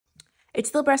It's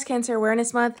still Breast Cancer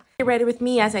Awareness Month. Get ready with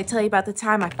me as I tell you about the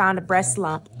time I found a breast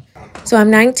lump. So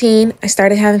I'm 19. I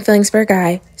started having feelings for a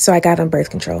guy, so I got on birth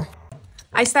control.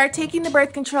 I start taking the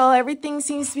birth control. Everything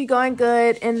seems to be going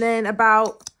good. And then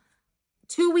about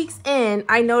 2 weeks in,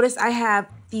 I noticed I have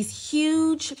these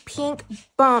huge pink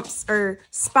bumps or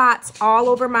spots all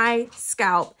over my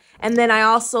scalp. And then I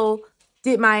also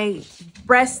did my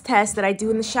breast test that I do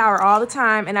in the shower all the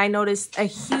time, and I noticed a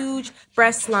huge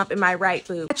breast lump in my right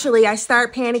boob. Actually, I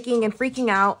start panicking and freaking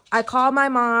out. I call my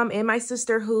mom and my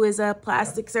sister, who is a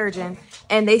plastic surgeon,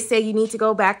 and they say you need to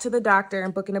go back to the doctor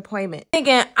and book an appointment.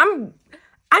 Again,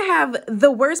 I have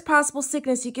the worst possible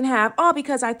sickness you can have, all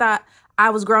because I thought I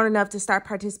was grown enough to start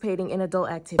participating in adult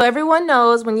activity. So everyone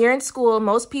knows when you're in school,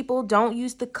 most people don't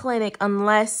use the clinic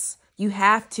unless you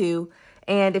have to.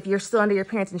 And if you're still under your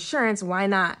parents' insurance, why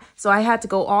not? So I had to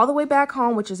go all the way back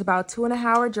home, which is about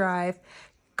 2.5-hour drive,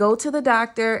 go to the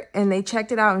doctor, and they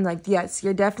checked it out and like, yes,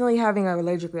 you're definitely having an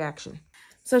allergic reaction.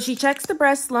 So she checks the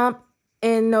breast lump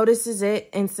and notices it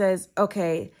and says,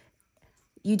 okay,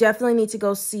 you definitely need to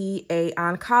go see an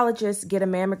oncologist, get a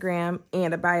mammogram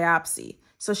and a biopsy.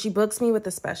 So she books me with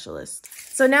a specialist.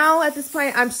 So now at this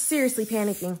point, I'm seriously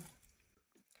panicking.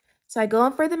 So I go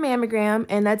in for the mammogram,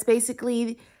 and that's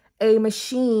basically a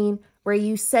machine where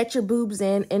you set your boobs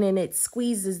in and then it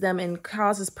squeezes them and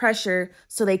causes pressure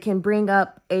so they can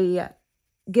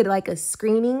get like a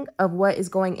screening of what is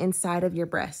going inside of your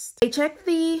breast. They check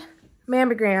the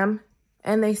mammogram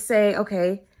and they say,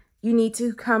 okay, you need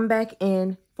to come back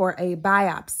in for a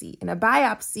biopsy. And a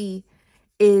biopsy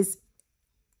is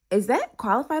that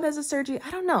qualified as a surgery? I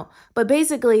don't know. But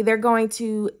basically, they're going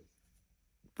to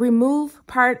remove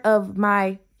part of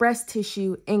my breast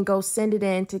tissue and go send it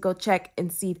in to go check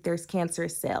and see if there's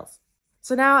cancerous cells.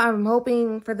 So now I'm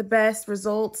hoping for the best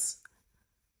results,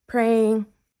 praying,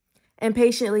 and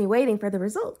patiently waiting for the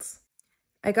results.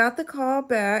 I got the call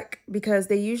back because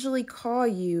they usually call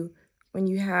you when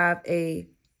you have a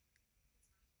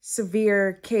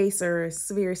severe case or a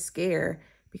severe scare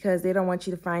because they don't want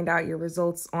you to find out your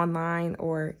results online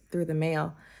or through the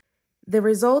mail. The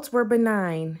results were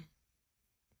benign.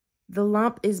 The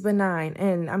lump is benign.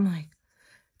 And I'm like,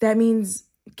 that means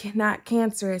not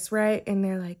cancerous, right? And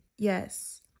they're like,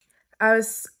 yes. I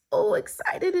was so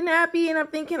excited and happy. And I'm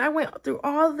thinking I went through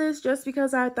all this just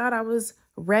because I thought I was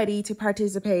ready to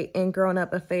participate in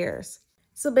grown-up affairs.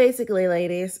 So basically,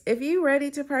 ladies, if you're ready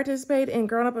to participate in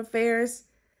grown-up affairs,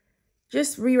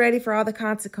 just be ready for all the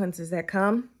consequences that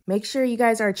come. Make sure you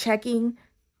guys are checking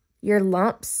your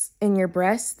lumps in your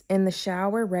breast in the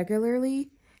shower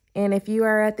regularly. And if you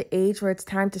are at the age where it's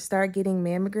time to start getting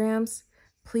mammograms,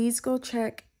 please go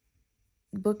check,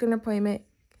 book an appointment,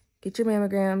 get your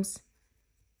mammograms.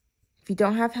 If you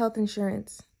don't have health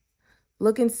insurance,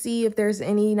 look and see if there's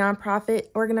any nonprofit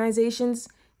organizations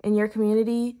in your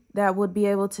community that would be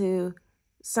able to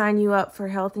sign you up for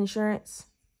health insurance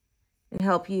and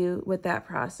help you with that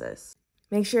process.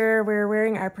 Make sure we're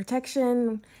wearing our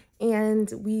protection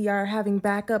and we are having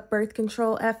backup birth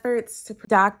control efforts.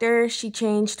 Doctor, she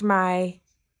changed my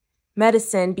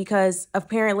medicine because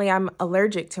apparently I'm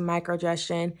allergic to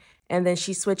microgestin, and then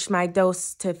she switched my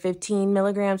dose to 15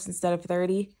 milligrams instead of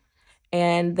 30.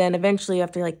 And then eventually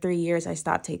after like 3 years, I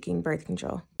stopped taking birth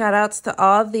control. Shout outs to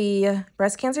all the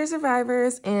breast cancer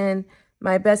survivors, and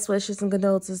my best wishes and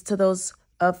condolences to those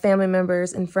family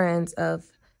members and friends of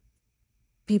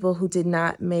people who did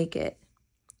not make it,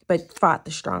 but fought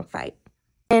the strong fight.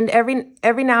 And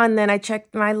every now and then I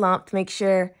check my lump to make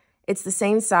sure it's the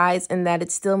same size and that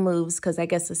it still moves, because I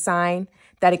guess a sign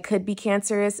that it could be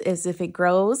cancerous is if it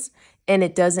grows and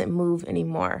it doesn't move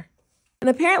anymore. And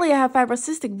apparently I have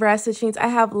fibrocystic breasts, which means I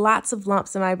have lots of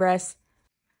lumps in my breast.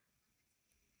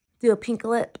 Do a pink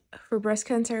lip for breast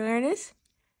cancer awareness.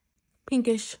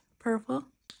 Pinkish purple.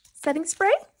 Setting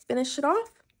spray, finish it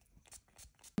off.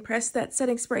 Press that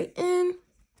setting spray in.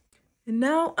 And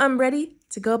now I'm ready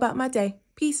to go about my day.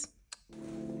 Peace.